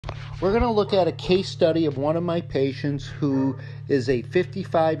We're going to look at a case study of one of my patients who is a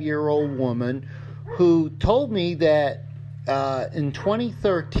 55-year-old woman who told me that in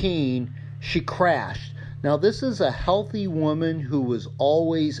 2013 she crashed. Now, this is a healthy woman who was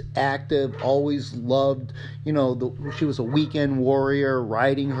always active, always loved, she was a weekend warrior,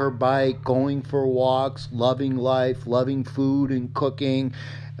 riding her bike, going for walks, loving life, loving food and cooking,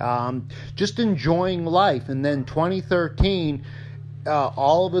 just enjoying life. And then 2013,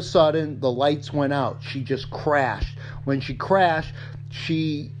 all of a sudden, the lights went out. She just crashed. When she crashed,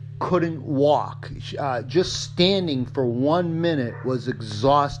 she couldn't walk. Just standing for 1 minute was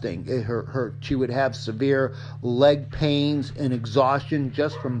exhausting. She would have severe leg pains and exhaustion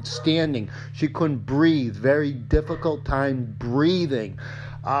just from standing. She couldn't breathe. Very difficult time breathing.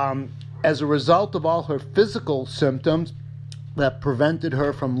 As a result of all her physical symptoms that prevented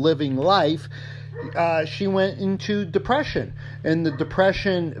her from living life, she went into depression, and the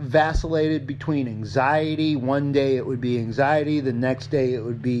depression vacillated between anxiety. One day it would be anxiety, the next day it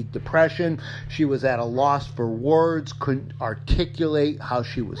would be depression. She was at a loss for words, couldn't articulate how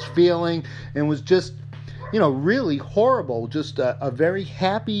she was feeling, and was just, really horrible. Just a very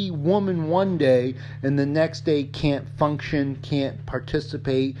happy woman one day, and the next day can't function, can't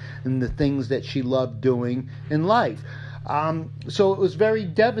participate in the things that she loved doing in life. So it was very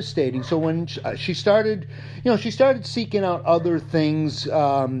devastating. So when she started seeking out other things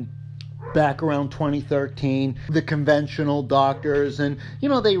back around 2013, the conventional doctors, and,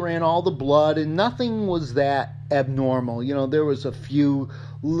 they ran all the blood, and nothing was that abnormal. There was a few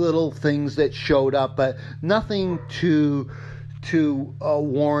little things that showed up, but nothing to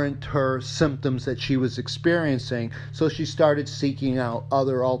warrant her symptoms that she was experiencing. So she started seeking out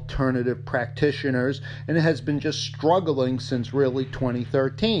other alternative practitioners, and it has been just struggling since really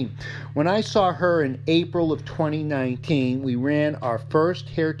 2013. When I saw her in April of 2019, we ran our first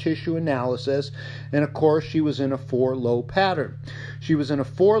hair tissue analysis, and of course she was in a 4-low pattern. She was in a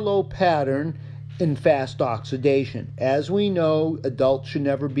 4-low pattern in fast oxidation. As we know, adults should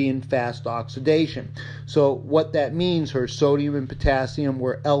never be in fast oxidation. So what that means, her sodium and potassium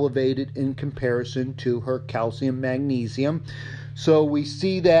were elevated in comparison to her calcium, magnesium. So we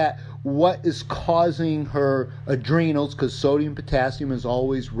see that what is causing her adrenals, because sodium potassium is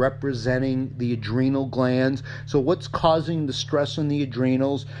always representing the adrenal glands. So what's causing the stress in the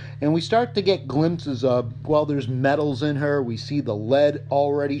adrenals? And we start to get glimpses of, there's metals in her. We see the lead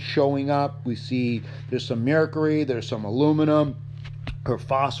already showing up. We see there's some mercury, there's some aluminum. Her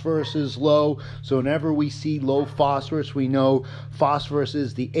phosphorus is low, so whenever we see low phosphorus, we know phosphorus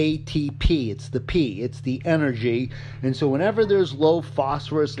is the ATP, it's the P, it's the energy. And so whenever there's low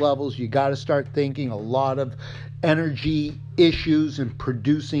phosphorus levels, you got to start thinking a lot of energy issues in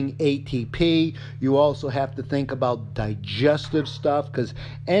producing ATP. You also have to think about digestive stuff, because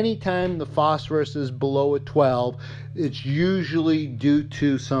anytime the phosphorus is below a 12, it's usually due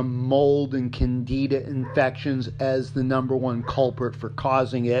to some mold and Candida infections as the number one culprit for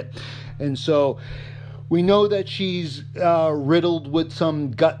causing it. And so we know that she's riddled with some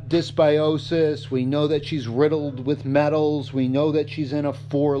gut dysbiosis. We know that she's riddled with metals. We know that she's in a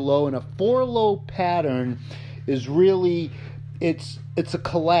 4-low, and a 4-low pattern is really, it's a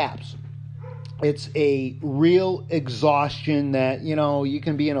collapse. It's a real exhaustion that, you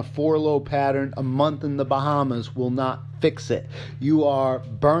can be in a 4-low pattern. A month in the Bahamas will not fix it. You are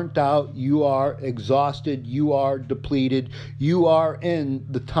burnt out. You are exhausted. You are depleted. You are in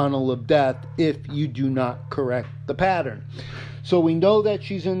the tunnel of death if you do not correct the pattern. So we know that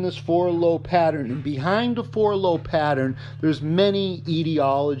she's in this 4-low pattern, and behind the 4-low pattern, there's many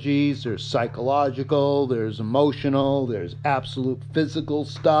etiologies. There's psychological, there's emotional, there's absolute physical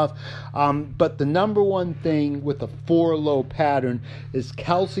stuff. But the number one thing with a 4-low pattern is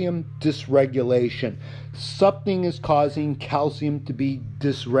calcium dysregulation. Something is causing calcium to be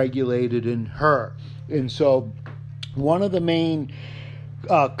dysregulated in her. And so one of the main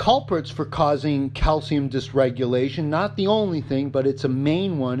culprits for causing calcium dysregulation, not the only thing, but it's a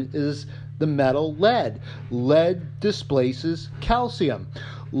main one, is the metal lead. Lead displaces calcium.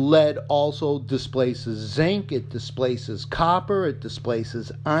 Lead also displaces zinc, it displaces copper, it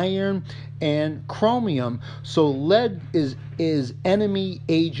displaces iron and chromium. So lead is enemy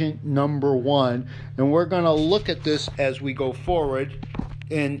agent number one, and we're going to look at this as we go forward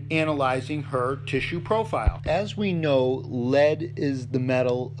in analyzing her tissue profile. As we know, lead is the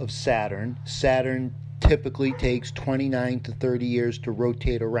metal of Saturn. Saturn typically takes 29 to 30 years to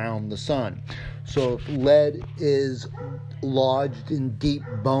rotate around the sun. So if lead is lodged in deep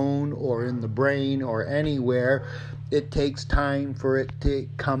bone or in the brain or anywhere, it takes time for it to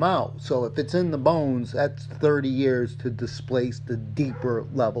come out. So if it's in the bones, that's 30 years to displace the deeper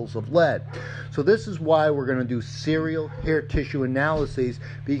levels of lead. So this is why we're going to do serial hair tissue analyses,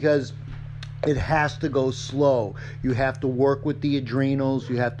 because it has to go slow. You have to work with the adrenals,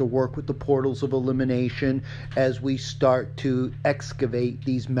 you have to work with the portals of elimination as we start to excavate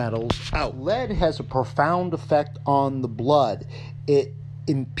these metals out. Lead has a profound effect on the blood. It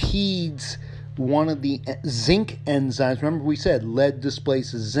impedes one of the zinc enzymes. Remember, we said lead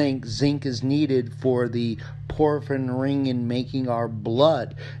displaces zinc. Zinc is needed for the porphyrin ring in making our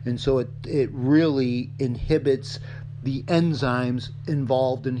blood, and so it really inhibits the enzymes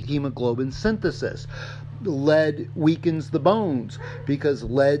involved in hemoglobin synthesis. Lead weakens the bones because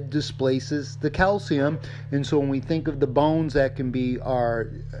lead displaces the calcium, and so when we think of the bones, that can be our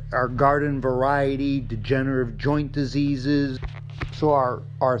garden variety degenerative joint diseases. So our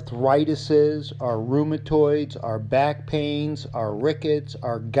arthritises, our rheumatoids, our back pains, our rickets,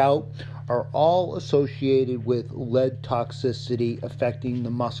 our gout are all associated with lead toxicity affecting the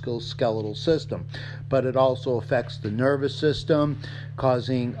musculoskeletal system. But it also affects the nervous system,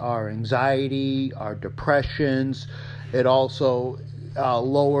 causing our anxiety, our depressions. It also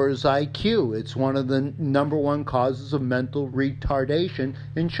lowers IQ. It's one of the number one causes of mental retardation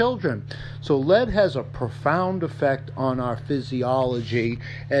in children. So lead has a profound effect on our physiology,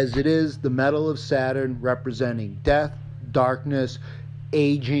 as it is the metal of Saturn, representing death, darkness,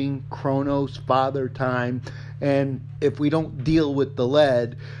 aging, Chronos, Father Time. And if we don't deal with the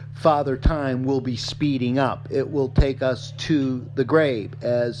lead, Father Time will be speeding up. It will take us to the grave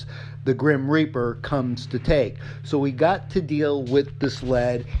as the Grim Reaper comes to take. So we got to deal with this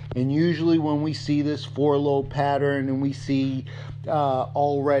lead, and usually when we see this 4-low pattern and we see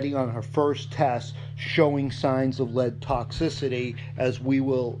already on her first test showing signs of lead toxicity, as we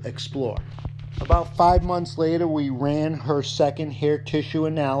will explore. About 5 months later, we ran her second hair tissue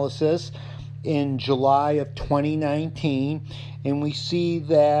analysis in July of 2019, and we see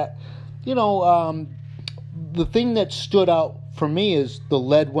that, the thing that stood out for me is the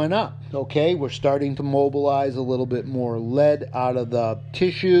lead went up. Okay, we're starting to mobilize a little bit more lead out of the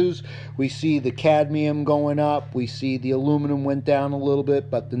tissues. We see the cadmium going up. We see the aluminum went down a little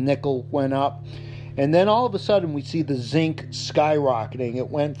bit, but the nickel went up. And then all of a sudden we see the zinc skyrocketing. It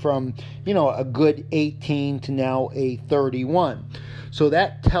went from, a good 18 to now a 31. So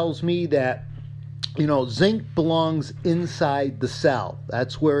that tells me that, zinc belongs inside the cell.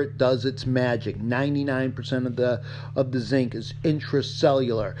 That's where it does its magic. 99% of the zinc is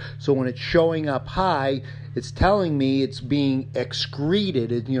intracellular. So when it's showing up high, it's telling me it's being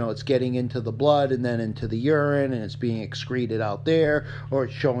excreted. It's getting into the blood and then into the urine, and it's being excreted out there, or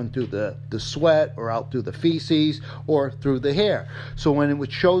it's showing through the sweat, or out through the feces, or through the hair. So when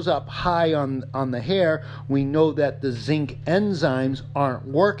it shows up high on the hair, we know that the zinc enzymes aren't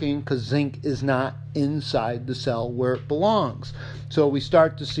working because zinc is not inside the cell where it belongs. So we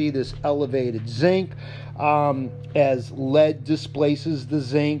start to see this elevated zinc. As lead displaces the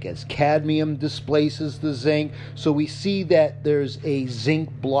zinc, as cadmium displaces the zinc. So we see that there's a zinc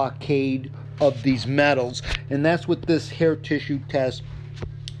blockade of these metals, and that's what this hair tissue test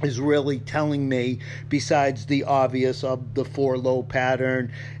is really telling me, besides the obvious of the 4-low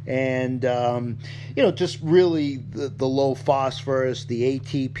pattern and just really the low phosphorus, the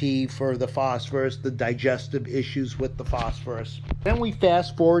ATP for the phosphorus, the digestive issues with the phosphorus. Then we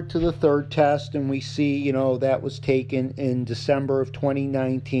fast forward to the third test, and we see that was taken in December of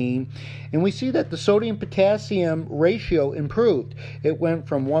 2019, and we see that the sodium potassium ratio improved. It went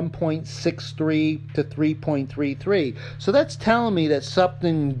from 1.63 to 3.33. So that's telling me that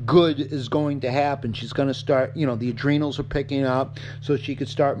something good is going to happen. She's going to start, the adrenals are picking up, so she could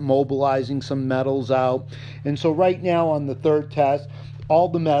start mobilizing some metals out. And so right now on the third test, all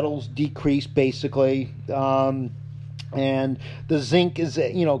the metals decrease basically. And the zinc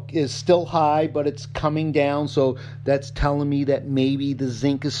is still high, but it's coming down. So that's telling me that maybe the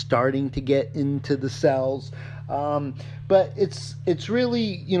zinc is starting to get into the cells. But it's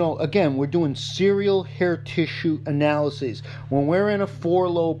really, again, we're doing serial hair tissue analyses. When we're in a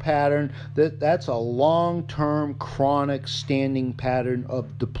 4-low pattern, that's a long-term, chronic, standing pattern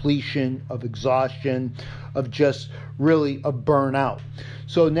of depletion, of exhaustion, of just really a burnout.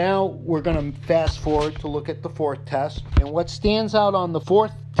 So now we're going to fast forward to look at the fourth test. And what stands out on the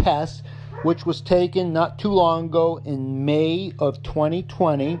fourth test, which was taken not too long ago in May of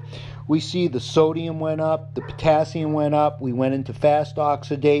 2020, we see the sodium went up, the potassium went up, we went into fast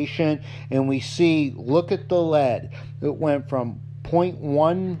oxidation, and we see, look at the lead. It went from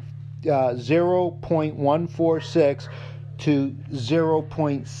 0.146 to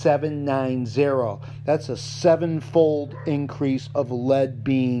 0.790. That's a 7-fold increase of lead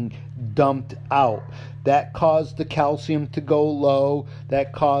being dumped out. That caused the calcium to go low.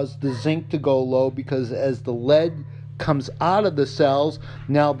 That caused the zinc to go low, because as the lead comes out of the cells,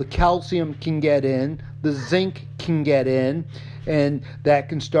 now the calcium can get in, the zinc can get in, and that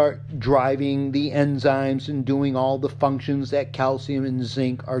can start driving the enzymes and doing all the functions that calcium and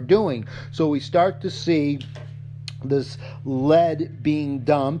zinc are doing. So we start to see this lead being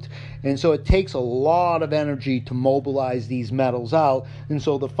dumped, and so it takes a lot of energy to mobilize these metals out. And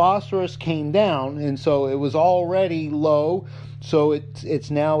so the phosphorus came down, and so it was already low, so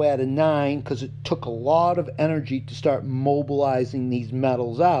it's now at a 9, because it took a lot of energy to start mobilizing these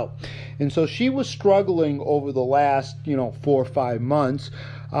metals out. And so she was struggling over the last 4 or 5 months,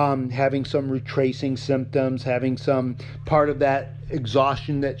 having some retracing symptoms, having some part of that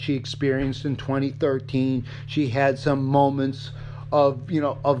exhaustion that she experienced in 2013. She had some moments of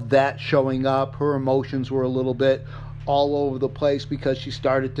that showing up. Her emotions were a little bit all over the place, because she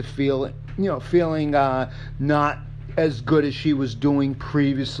started to feeling not as good as she was doing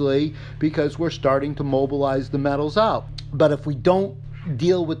previously, because we're starting to mobilize the metals out. But if we don't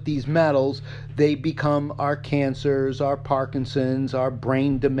deal with these metals, they become our cancers, our Parkinson's, our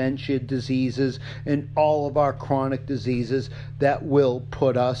brain dementia diseases, and all of our chronic diseases that will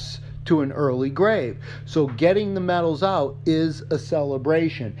put us to an early grave. So getting the metals out is a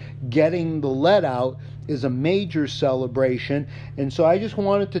celebration. Getting the lead out is a major celebration. And so I just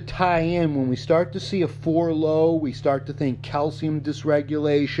wanted to tie in, when we start to see a 4 low, we start to think calcium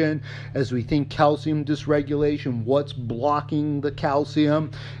dysregulation. As we think calcium dysregulation, what's blocking the calcium?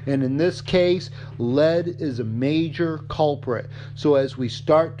 And in this case, lead is a major culprit. So as we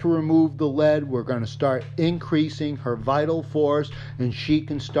start to remove the lead, we're going to start increasing her vital force, and she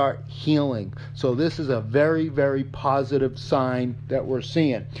can start healing. So this is a very, very positive sign that we're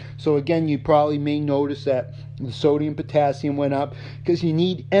seeing. So again, you probably may notice that the sodium potassium went up, because you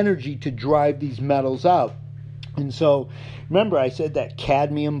need energy to drive these metals out. And so remember, I said that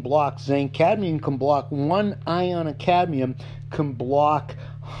cadmium blocks zinc. Cadmium can block 1 ion of cadmium, can block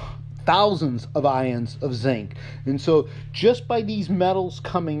thousands of ions of zinc. And so just by these metals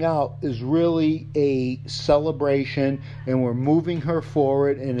coming out is really a celebration, and we're moving her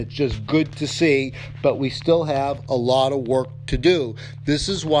forward, and it's just good to see. But we still have a lot of work to do. This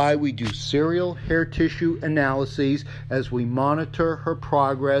is why we do serial hair tissue analyses as we monitor her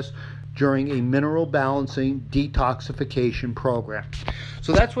progress during a mineral balancing detoxification program.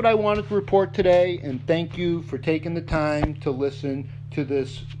 So that's what I wanted to report today, and thank you for taking the time to listen to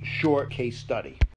this short case study.